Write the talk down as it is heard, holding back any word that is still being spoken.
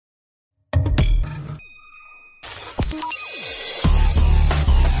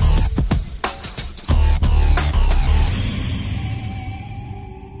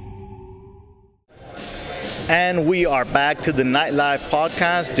And we are back to the Nightlife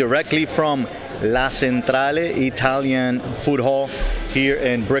podcast directly from La Centrale Italian Food Hall here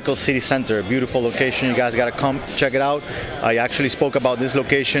in Brickell City Center. Beautiful location. You guys got to come check it out. I actually spoke about this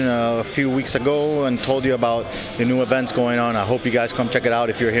location a few weeks ago and told you about the new events going on. I hope you guys come check it out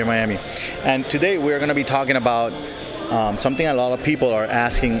if you're here in Miami. And today we're going to be talking about something a lot of people are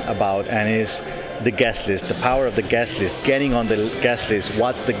asking about, and is the guest list, the power of the guest list, getting on the guest list,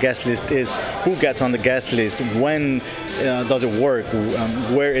 what the guest list is, who gets on the guest list, when does it work,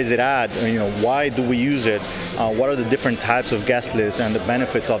 where is it at, why do we use it, what are the different types of guest lists and the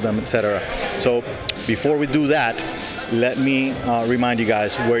benefits of them, etc. So before we do that, let me remind you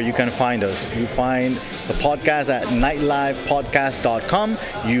guys where you can find us. You find the podcast at nightlifepodcast.com.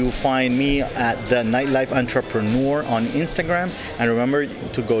 You find me at the Nightlife Entrepreneur on Instagram. And remember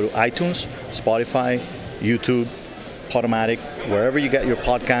to go to iTunes, Spotify, YouTube, Podomatic, wherever you get your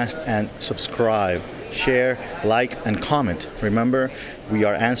podcast, and subscribe, share, like, and comment. Remember, we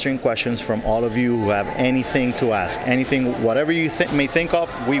are answering questions from all of you who have anything to ask. Anything, whatever you may think of,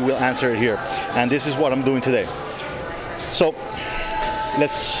 we will answer it here. And this is what I'm doing today. So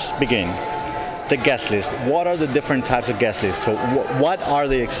let's begin. The guest list. What are the different types of guest lists? So what are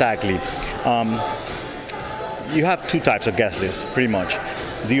they exactly? You have two types of guest lists, pretty much.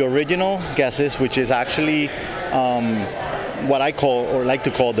 The original guest list, which is actually what I call, or like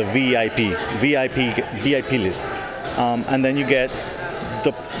to call, the VIP list. And then you get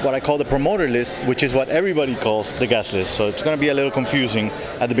what I call the promoter list, which is what everybody calls the guest list. So it's going to be a little confusing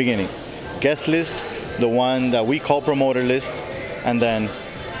at the beginning. Guest list, the one that we call promoter list, and then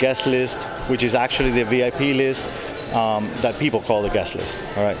guest list, which is actually the VIP list that people call the guest list.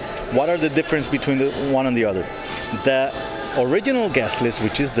 All right. What are the difference between the one and the other? The original guest list,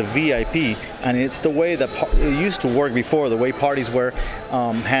 which is the VIP, and it's the way that it used to work before, the way parties were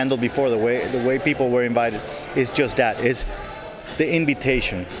handled before, the way people were invited, is just that. Is the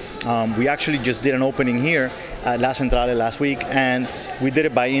invitation. We actually just did an opening here at La Centrale last week, and we did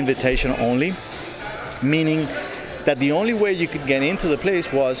it by invitation only, meaning that the only way you could get into the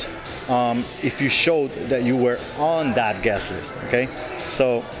place was if you showed that you were on that guest list. Okay,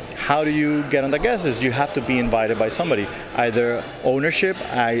 so how do you get on the guest list? You have to be invited by somebody, either ownership,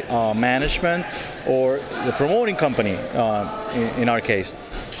 management, or the promoting company in our case.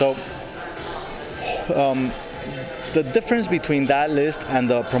 So the difference between that list and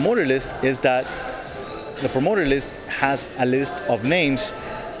the promoter list is that the promoter list has a list of names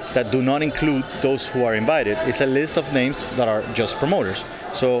that do not include those who are invited. It's a list of names that are just promoters.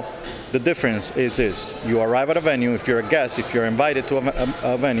 So the difference is this: you arrive at a venue, if you're a guest, if you're invited to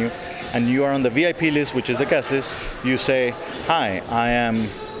a venue, and you are on the VIP list, which is a guest list, you say, "Hi, I am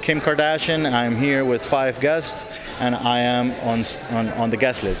Kim Kardashian, I'm here with 5 guests, and I am on the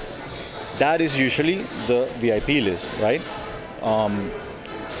guest list." That is usually the VIP list, right?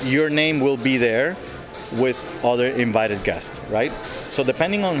 Your name will be there with other invited guests, right? So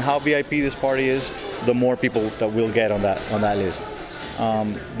depending on how VIP this party is, the more people that will get on that list.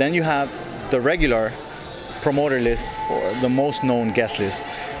 Then you have the regular promoter list, or the most known guest list,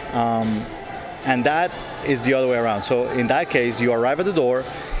 and that is the other way around. So in that case, you arrive at the door,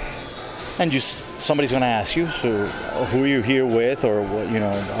 and somebody's going to ask you, so who are you here with, or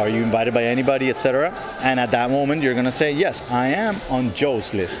are you invited by anybody, etc. And at that moment, you're going to say, yes, I am on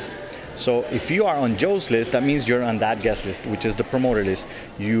Joe's list. So if you are on Joe's list, that means you're on that guest list, which is the promoter list.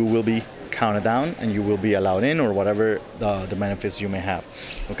 You will be counted down, and you will be allowed in, or whatever the benefits you may have.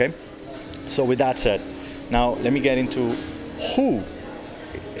 Okay. So with that said, now let me get into who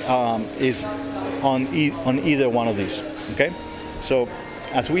is on either one of these. Okay. So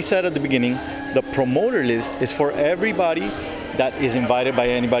as we said at the beginning, the promoter list is for everybody that is invited by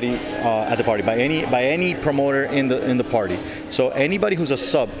anybody at the party, by any promoter in the party. So anybody who's a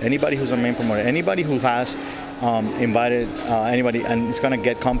sub, anybody who's a main promoter, anybody who has invited anybody and is going to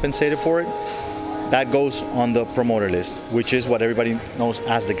get compensated for it, that goes on the promoter list, which is what everybody knows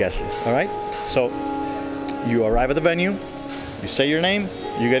as the guest list. All right. So you arrive at the venue, you say your name,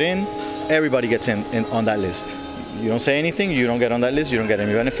 you get in, everybody gets in on that list. You don't say anything, you don't get on that list, you don't get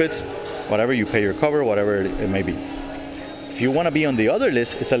any benefits, whatever, you pay your cover, whatever it may be. If you want to be on the other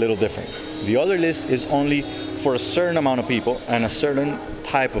list, it's a little different. The other list is only for a certain amount of people and a certain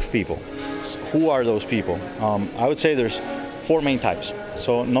type of people. Who are those people? I would say there's 4 main types.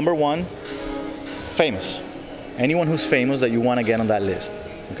 So number 1, famous. Anyone who's famous that you want to get on that list.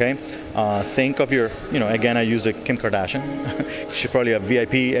 Okay? Think of your, again, I use the Kim Kardashian. She's probably a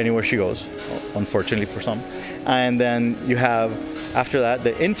VIP anywhere she goes, unfortunately for some. And then you have, after that,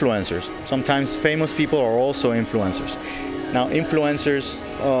 the influencers. Sometimes famous people are also influencers. Now, influencers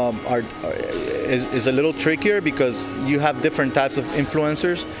is a little trickier because you have different types of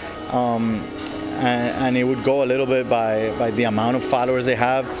influencers, and it would go a little bit by the amount of followers they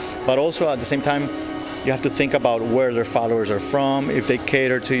have, but also at the same time, you have to think about where their followers are from, if they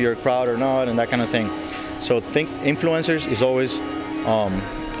cater to your crowd or not, and that kind of thing. So think influencers is always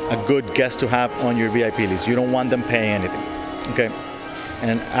a good guest to have on your VIP list. You don't want them paying anything, okay?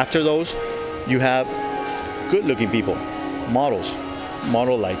 And after those, you have good-looking people,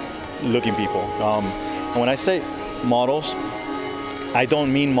 model-like looking people. And when I say models, I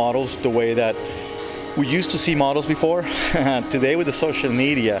don't mean models the way that we used to see models before. Today with the social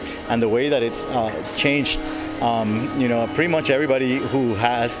media and the way that it's changed, pretty much everybody who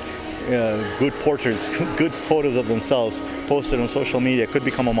has good portraits, good photos of themselves posted on social media could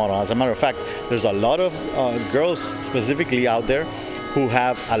become a model. As a matter of fact, there's a lot of girls specifically out there who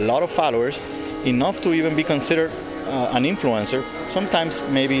have a lot of followers, enough to even be considered an influencer. Sometimes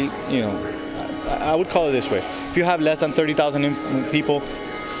maybe, I would call it this way. If you have less than 30,000 people,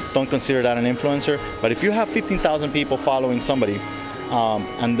 don't consider that an influencer. But if you have 15,000 people following somebody,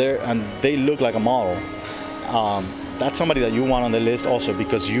 and they look like a model, that's somebody that you want on the list also,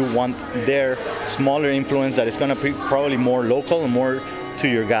 because you want their smaller influence that is going to be probably more local and more to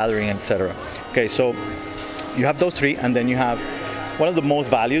your gathering, etc. Okay, so you have those three, and then you have one of the most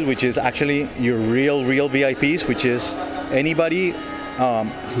valued, which is actually your real VIPs, which is anybody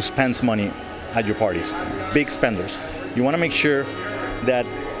who spends money at your parties, big spenders. You want to make sure that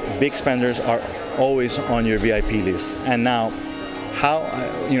big spenders are always on your VIP list. And now,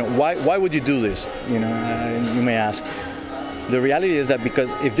 why would you do this? You may ask. The reality is that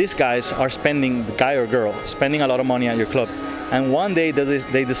because if these guys are spending, guy or girl, spending a lot of money at your club, and one day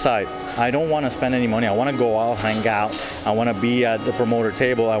they decide, I don't want to spend any money, I want to go out, hang out, I want to be at the promoter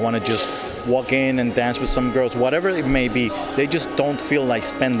table, I want to just walk in and dance with some girls, whatever it may be, they just don't feel like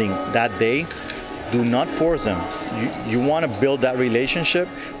spending that day, do not force them. You want to build that relationship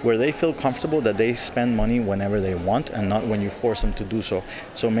where they feel comfortable that they spend money whenever they want and not when you force them to do so.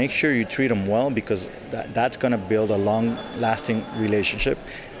 So make sure you treat them well, because that's going to build a long-lasting relationship.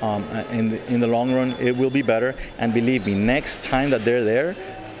 In the long run, it will be better. And believe me, next time that they're there,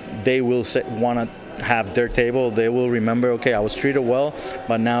 they will want to have their table. They will remember, okay, I was treated well,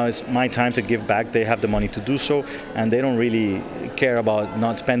 but now it's my time to give back. They have the money to do so, and they don't really care about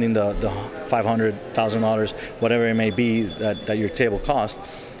not spending the $500,000, whatever it may be that your table cost.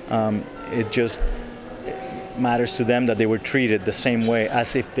 It just matters to them that they were treated the same way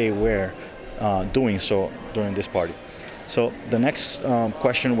as if they were doing so during this party. So the next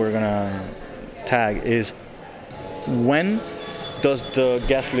question we're gonna tag is, when does the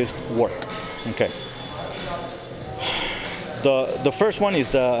guest list work? Okay. The first one is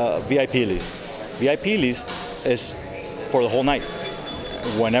the VIP list. VIP list is for the whole night,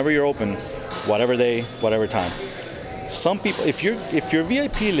 whenever you're open, whatever day, whatever time. Some people, if your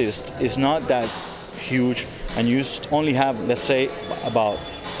VIP list is not that huge and you only have, let's say, about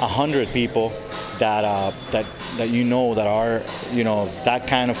 100 people that that are that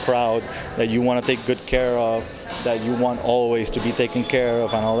kind of crowd that you want to take good care of, that you want always to be taken care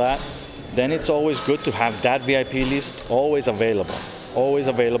of and all that, then it's always good to have that VIP list always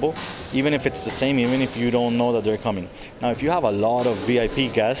available, even if it's the same, even if you don't know that they're coming. Now, if you have a lot of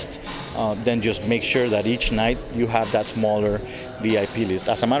VIP guests, then just make sure that each night you have that smaller VIP list.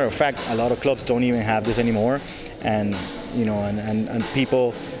 As a matter of fact, a lot of clubs don't even have this anymore, and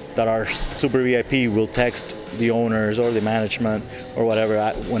people that are super VIP will text the owners or the management or whatever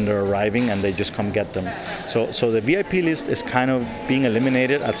when they're arriving, and they just come get them. So the VIP list is kind of being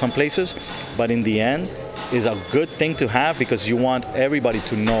eliminated at some places, but in the end is a good thing to have, because you want everybody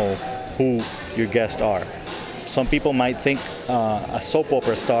to know who your guests are. Some people might think a soap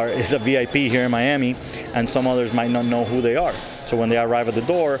opera star is a VIP here in Miami, and some others might not know who they are. So when they arrive at the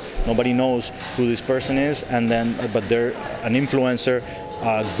door, nobody knows who this person is, but they're an influencer,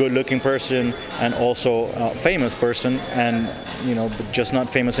 a good-looking person, and also a famous person, and just not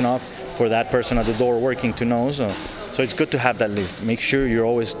famous enough for that person at the door working to know. So it's good to have that list. Make sure you're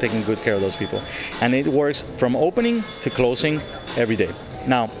always taking good care of those people, and it works from opening to closing every day.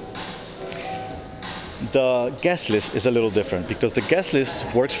 Now, the guest list is a little different, because the guest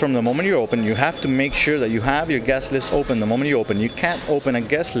list works from the moment you open. You have to make sure that you have your guest list open the moment you open. You can't open a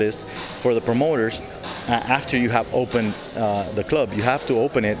guest list for the promoters after you have opened the club. You have to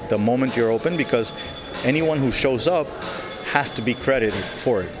open it the moment you're open, because anyone who shows up has to be credited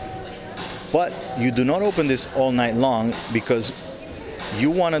for it. But you do not open this all night long, because you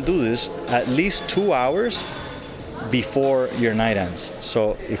want to do this at least 2 hours before your night ends.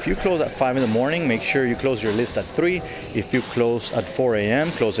 So if you close at 5 in the morning, make sure you close your list at 3. If you close at 4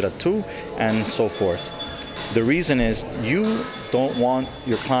 a.m., close it at 2, and so forth. The reason is you don't want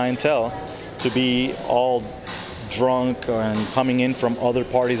your clientele to be all drunk and coming in from other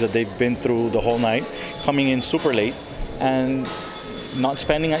parties that they've been through the whole night, coming in super late and not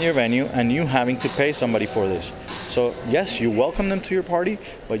spending at your venue, and you having to pay somebody for this. So yes, you welcome them to your party,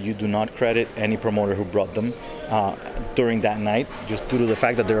 but you do not credit any promoter who brought them during that night, just due to the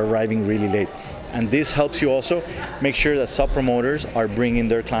fact that they're arriving really late. And this helps you also make sure that sub-promoters are bringing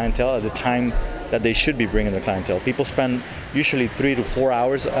their clientele at the time that they should be bringing their clientele. People spend usually 3 to 4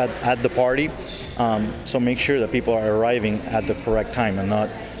 hours at the party, so make sure that people are arriving at the correct time and not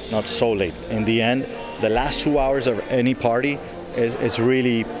so late. In the end, the last 2 hours of any party is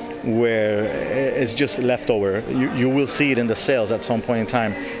really where it's just leftover. You will see it in the sales at some point in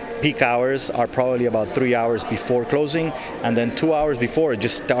time. Peak hours are probably about 3 hours before closing, and then 2 hours before it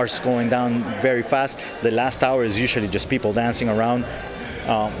just starts going down very fast. The last hour is usually just people dancing around,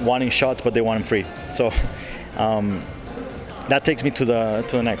 wanting shots, but they want them free. So that takes me to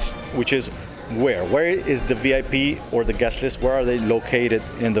the next, which is where is the VIP or the guest list? Where are they located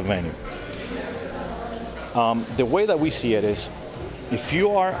in the venue? The way that we see it is, if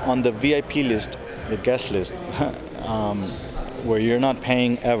you are on the VIP list, the guest list, where you're not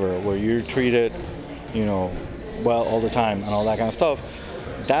paying ever, where you're treated, well all the time and all that kind of stuff,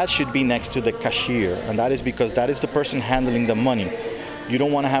 that should be next to the cashier, and that is because that is the person handling the money. You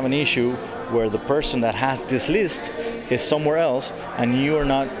don't want to have an issue where the person that has this list is somewhere else and you're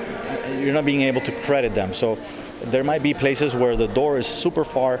not being able to credit them. So there might be places where the door is super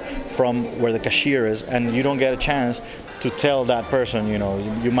far from where the cashier is, and you don't get a chance to tell that person,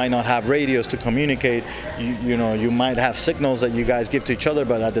 you might not have radios to communicate, you might have signals that you guys give to each other,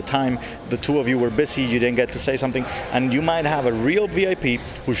 but at the time the two of you were busy, you didn't get to say something, and you might have a real VIP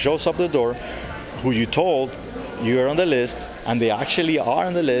who shows up the door, who you told you're on the list, and they actually are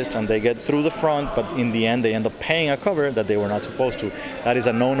on the list, and they get through the front, but in the end they end up paying a cover that they were not supposed to. That is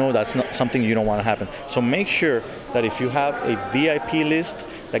a no-no. That's not something you don't want to happen. So make sure that if you have a VIP list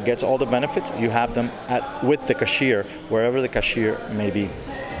that gets all the benefits, you have them with the cashier, wherever the cashier may be.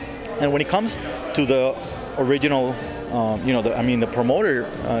 And when it comes to the original, the promoter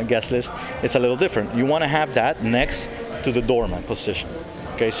guest list, it's a little different. You want to have that next to the doorman position.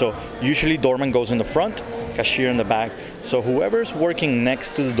 Okay, so usually doorman goes in the front, cashier in the back. So whoever's working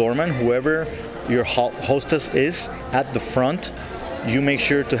next to the doorman, whoever your hostess is at the front, you make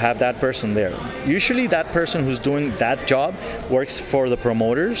sure to have that person there. Usually that person who's doing that job works for the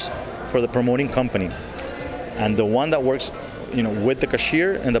promoters, for the promoting company. And the one that works with the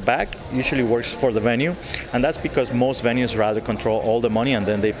cashier in the back usually works for the venue, and that's because most venues rather control all the money and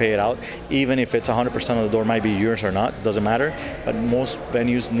then they pay it out, even if it's 100% of the door might be yours or not, doesn't matter, but most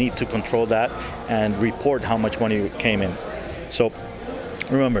venues need to control that and report how much money came in. So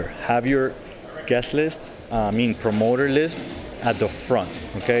remember, have your guest list, promoter list at the front,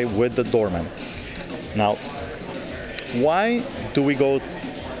 okay, with the doorman. Now, why do we go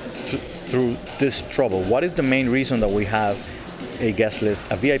through this trouble? What is the main reason that we have a guest list,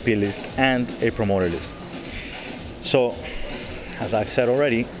 a VIP list, and a promoter list? So, as I've said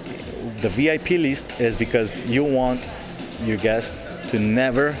already, the VIP list is because you want your guests to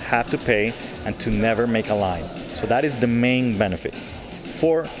never have to pay and to never make a line. So that is the main benefit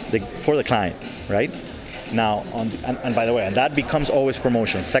for the client, right? Now, and by the way, and that becomes always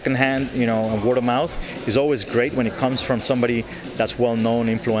promotion. Secondhand, word of mouth is always great when it comes from somebody that's well-known,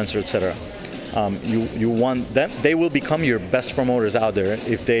 influencer, etc. You want them, they will become your best promoters out there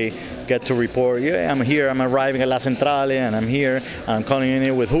if they get to report, yeah, I'm here, I'm arriving at La Centrale, and I'm here, and I'm calling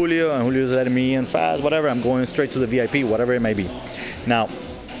in with Julio, and Julio's letting me in fast, whatever, I'm going straight to the VIP, whatever it may be. Now,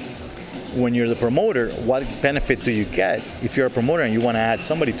 when you're the promoter, what benefit do you get if you're a promoter and you want to add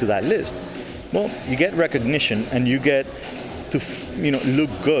somebody to that list? Well, you get recognition and you get to look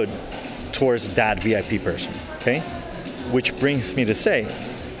good towards that VIP person, okay? Which brings me to say,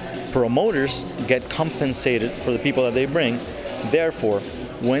 promoters get compensated for the people that they bring. Therefore,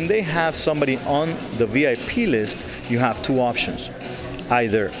 when they have somebody on the VIP list, you have two options.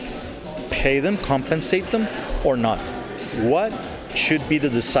 Either pay them, compensate them, or not. What should be the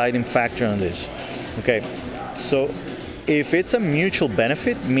deciding factor on this? Okay, so if it's a mutual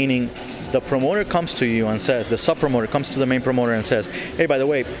benefit, meaning the promoter comes to you and says, the sub-promoter comes to the main promoter and says, hey, by the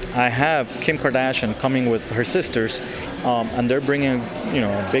way, I have Kim Kardashian coming with her sisters, and they're bringing,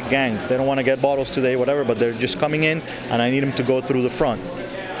 a big gang. They don't want to get bottles today, whatever, but they're just coming in, and I need them to go through the front.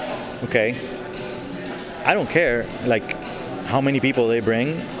 Okay, I don't care, how many people they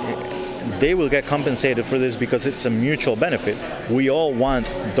bring. they will get compensated for this because it's a mutual benefit. We all want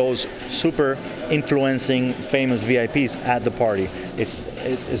those super influencing famous VIPs at the party.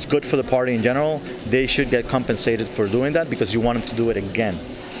 It's good for the party in general. They should get compensated for doing that because you want them to do it again.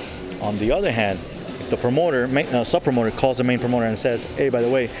 On the other hand, if the promoter, sub-promoter calls the main promoter and says, hey, by the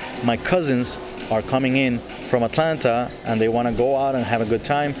way, my cousins are coming in from Atlanta and they want to go out and have a good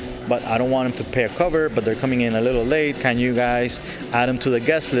time, but I don't want them to pay a cover, but they're coming in a little late. Can you guys add them to the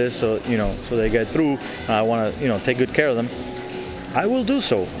guest list so they get through? And I want to take good care of them. I will do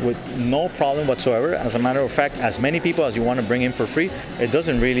so with no problem whatsoever. As a matter of fact, as many people as you want to bring in for free, it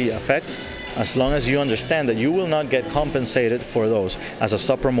doesn't really affect, as long as you understand that you will not get compensated for those as a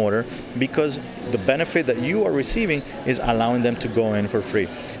sub-promoter, because the benefit that you are receiving is allowing them to go in for free.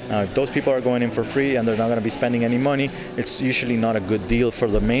 Now, if those people are going in for free and they're not going to be spending any money, it's usually not a good deal for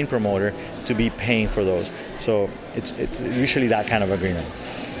the main promoter to be paying for those. So it's usually that kind of agreement.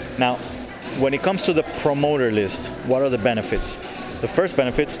 Now, when it comes to the promoter list, what are the benefits? The first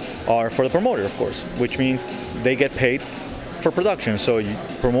benefits are for the promoter, of course, which means they get paid for production. So the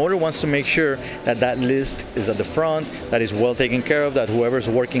promoter wants to make sure that that list is at the front, that is well taken care of, that whoever's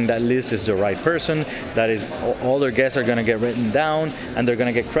working that list is the right person, that is all their guests are going to get written down, and they're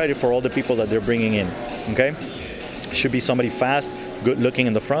going to get credit for all the people that they're bringing in. Okay, should be somebody fast, good looking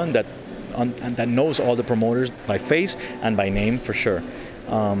in the front, that knows all the promoters by face and by name for sure.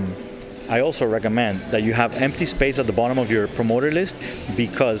 I also recommend that you have empty space at the bottom of your promoter list,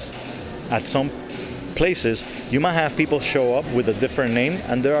 because at some places you might have people show up with a different name,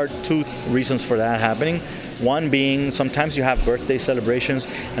 and there are two reasons for that happening. One being, sometimes you have birthday celebrations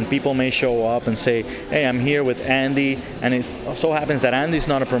and people may show up and say, hey, I'm here with Andy, and it so happens that Andy's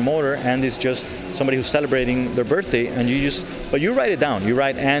not a promoter, Andy's just somebody who's celebrating their birthday, and but you write it down. You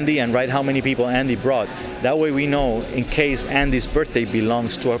write Andy and write how many people Andy brought. That way we know in case Andy's birthday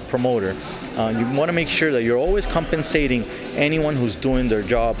belongs to a promoter. You want to make sure that you're always compensating anyone who's doing their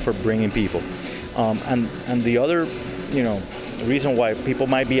job for bringing people. And the other, reason why people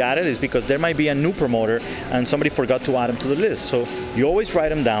might be added is because there might be a new promoter and somebody forgot to add them to the list. So you always write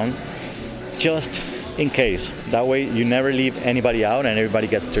them down just in case. That way you never leave anybody out and everybody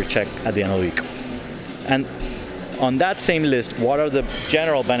gets their check at the end of the week. And on that same list, what are the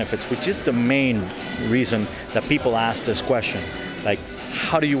general benefits, which is the main reason that people ask this question. Like,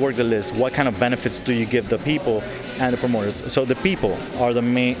 how do you work the list? What kind of benefits do you give the people and the promoters? So the people are the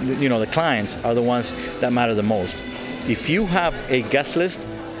main, the clients are the ones that matter the most. If you have a guest list,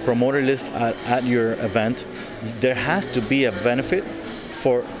 promoter list at your event, there has to be a benefit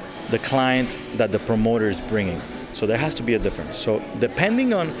for the client that the promoter is bringing. So there has to be a difference. So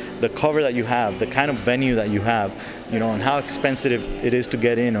depending on the cover that you have, the kind of venue that you have, and how expensive it is to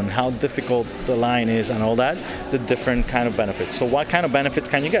get in, and how difficult the line is and all that, the different kind of benefits. So what kind of benefits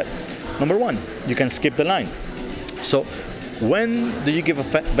can you get? Number one, you can skip the line. So when do you give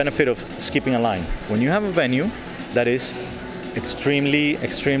a benefit of skipping a line? When you have a venue that is extremely,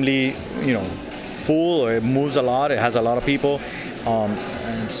 full, or it moves a lot, it has a lot of people,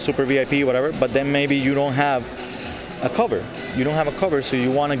 and super VIP, whatever, but then maybe you don't have a cover. You don't have a cover, so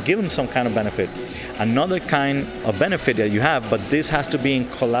you want to give them some kind of benefit. Another kind of benefit that you have, but this has to be in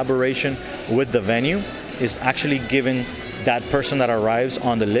collaboration with the venue, is actually giving that person that arrives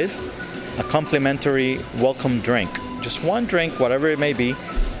on the list a complimentary welcome drink. Just one drink, whatever it may be.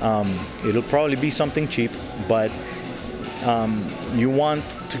 It'll probably be something cheap, but you want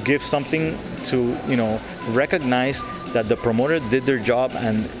to give something to recognize that the promoter did their job,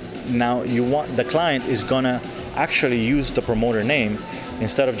 and now the client is gonna actually use the promoter name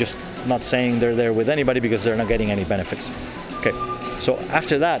instead of just not saying they're there with anybody because they're not getting any benefits. Okay, so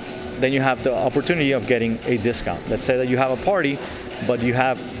after that, then you have the opportunity of getting a discount. Let's say that you have a party, but you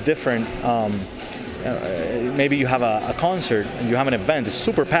have different, maybe you have a concert and you have an event, it's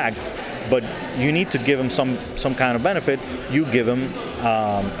super packed, but you need to give them some kind of benefit. You give them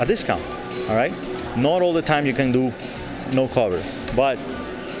a discount, all right? Not all the time you can do no cover, but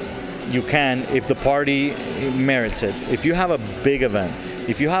you can if the party merits it. If you have a big event,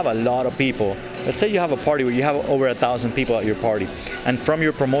 if you have a lot of people, let's say you have a party where you have over 1,000 people at your party, and from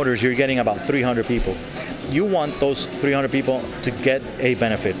your promoters you're getting about 300 people. You want those 300 people to get a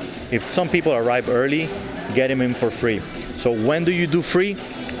benefit. If some people arrive early, get them in for free. So when do you do free?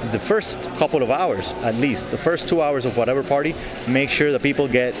 The first couple of hours, at least, the first 2 hours of whatever party, make sure that people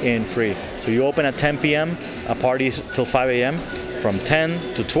get in free. So you open at 10 p.m., a party is till 5 a.m., from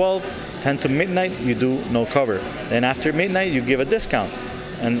 10 to 12, 10 to midnight, you do no cover. Then after midnight, you give a discount,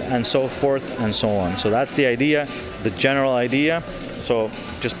 and so forth and so on. So that's the idea, the general idea. So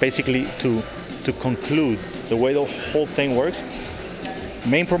just basically to conclude, the way the whole thing works,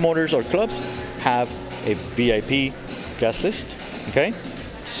 Main promoters or clubs have a VIP guest list, okay?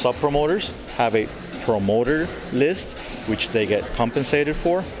 Sub-promoters have a promoter list, which they get compensated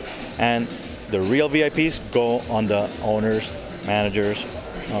for, and the real VIPs go on the owners, managers,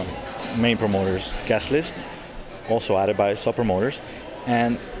 main promoters guest list, also added by sub-promoters,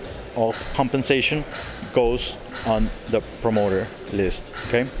 and all compensation goes on the promoter list,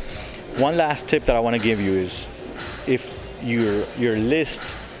 okay? One last tip that I want to give you is if your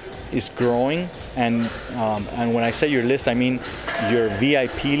list is growing, and when I say your list, I mean your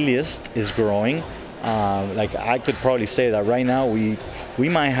VIP list is growing. Like I could probably say that right now we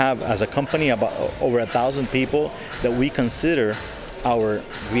might have as a company about over 1,000 people that we consider our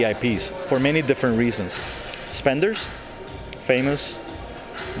VIPs for many different reasons. Spenders, famous,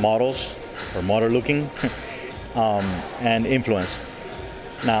 models or model looking, and influence.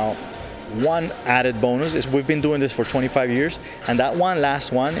 Now, one added bonus is we've been doing this for 25 years, and that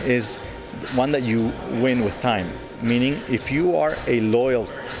last one is one that you win with time. Meaning, if you are a loyal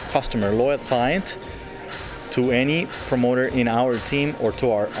customer, loyal client to any promoter in our team or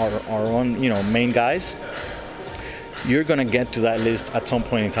to our own, main guys, you're gonna get to that list at some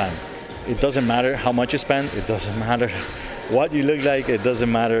point in time. It doesn't matter how much you spend. It doesn't matter what you look like. It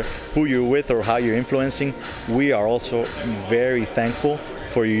doesn't matter who you're with or how you're influencing. We are also very thankful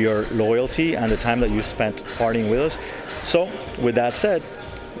for your loyalty and the time that you spent partying with us. So with that said,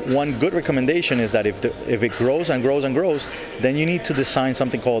 one good recommendation is that if it grows and grows and grows, then you need to design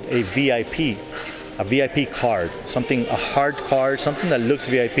something called a VIP card, a hard card, something that looks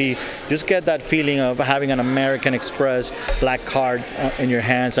VIP. Just get that feeling of having an American Express black card in your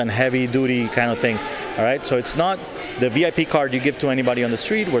hands and heavy duty kind of thing. All right, so it's not the VIP card you give to anybody on the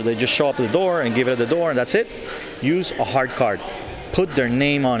street where they just show up at the door and give it at the door and that's it. Use a hard card. Put their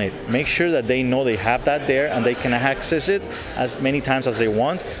name on it. Make sure that they know they have that there and they can access it as many times as they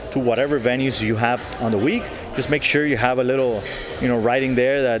want to whatever venues you have on the week. Just make sure you have a little, writing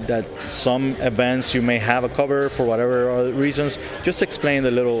there that some events you may have a cover for whatever other reasons. Just explain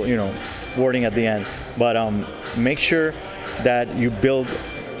the little, wording at the end. But make sure that you build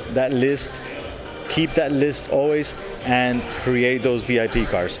that list, keep that list always, and create those VIP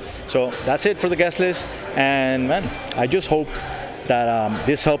cards. So that's it for the guest list. And man, I just hope that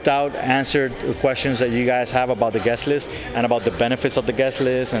this helped out, answered the questions that you guys have about the guest list and about the benefits of the guest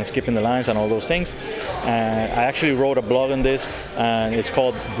list and skipping the lines and all those things. And I actually wrote a blog on this, and it's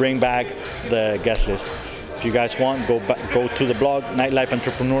called Bring Back the Guest List. If you guys want, go to the blog,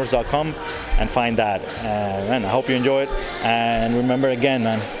 nightlifeentrepreneurs.com, and find that. And I hope you enjoy it. And remember again,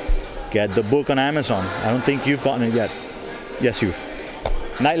 man, get the book on Amazon. I don't think you've gotten it yet. Yes, you.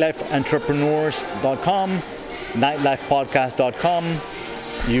 nightlifeentrepreneurs.com. nightlifepodcast.com.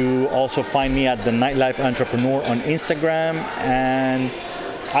 You also find me at the Nightlife Entrepreneur on Instagram and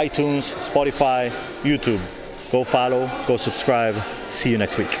iTunes, Spotify, YouTube. Go follow, go subscribe. See you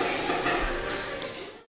next week.